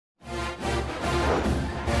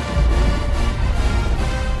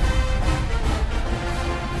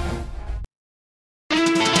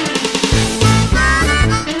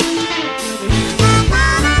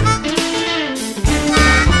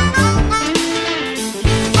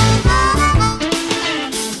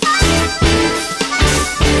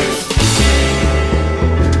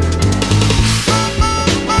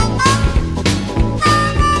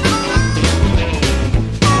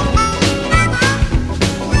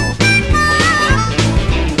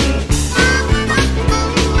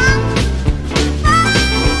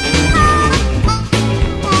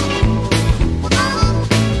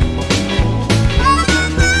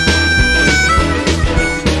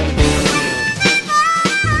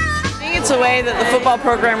way that the football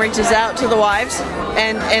program reaches out to the wives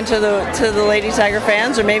and to the Lady Tiger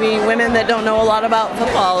fans, or maybe women that don't know a lot about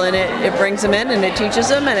football, and it brings them in and it teaches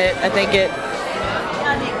them, and I think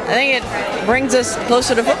it brings us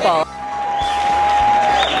closer to football.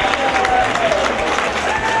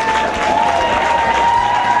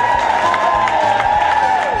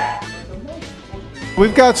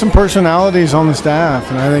 We've got some personalities on the staff,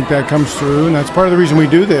 and I think that comes through, and that's part of the reason we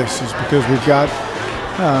do this, is because we've got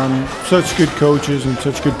such good coaches and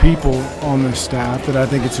such good people on this staff that I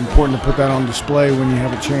think it's important to put that on display when you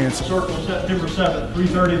have a chance. Circle September 7th,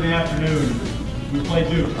 3:30 in the afternoon. We play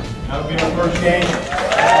Duke. That'll be our first game.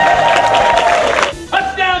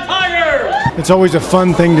 Touchdown Tigers! It's always a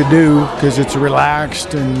fun thing to do because it's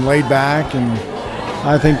relaxed and laid back, and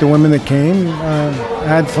I think the women that came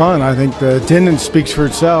had fun. I think the attendance speaks for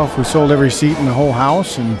itself. We sold every seat in the whole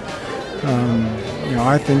house, and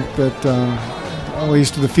I think that at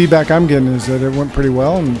least the feedback I'm getting is that it went pretty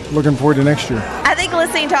well, and looking forward to next year. I think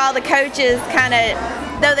listening to all the coaches, kind of,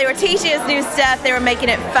 though they were teaching us new stuff, they were making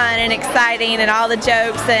it fun and exciting, and all the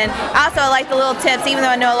jokes. And also I like the little tips. Even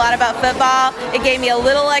though I know a lot about football, it gave me a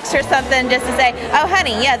little extra something just to say, oh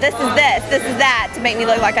honey, yeah, this is that, to make me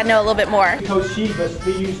look like I know a little bit more. Coach Shebus,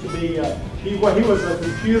 he used to be, he was a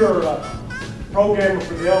computer programmer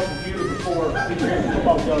for the L computer before he became a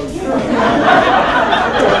football coach.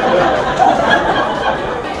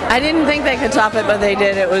 I didn't think they could top it, but they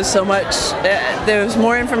did. It was so much, there was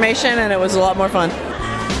more information, and it was a lot more fun.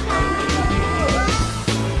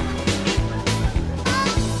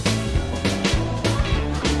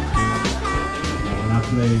 When I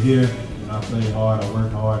play here, when I play hard, I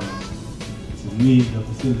work hard. To me, the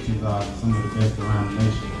facilities are some of the best around the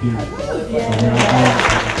nation, period.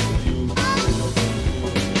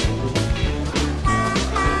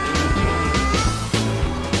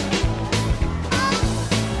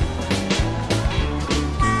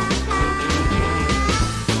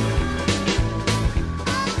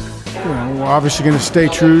 We're obviously going to stay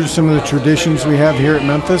true to some of the traditions we have here at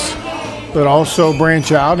Memphis, but also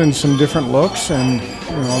branch out in some different looks. And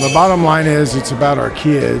the bottom line is it's about our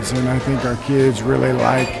kids, and I think our kids really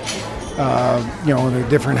like the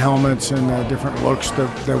different helmets and the different looks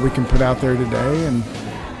that we can put out there today,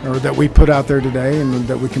 or that we put out there today, and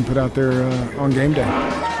that we can put out there on game day.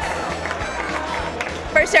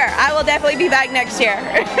 For sure, I will definitely be back next year.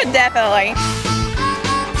 Definitely.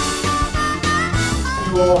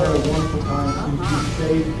 You all had a wonderful time. You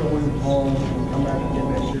stayed going home and come back again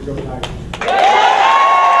next year. Go Tigers.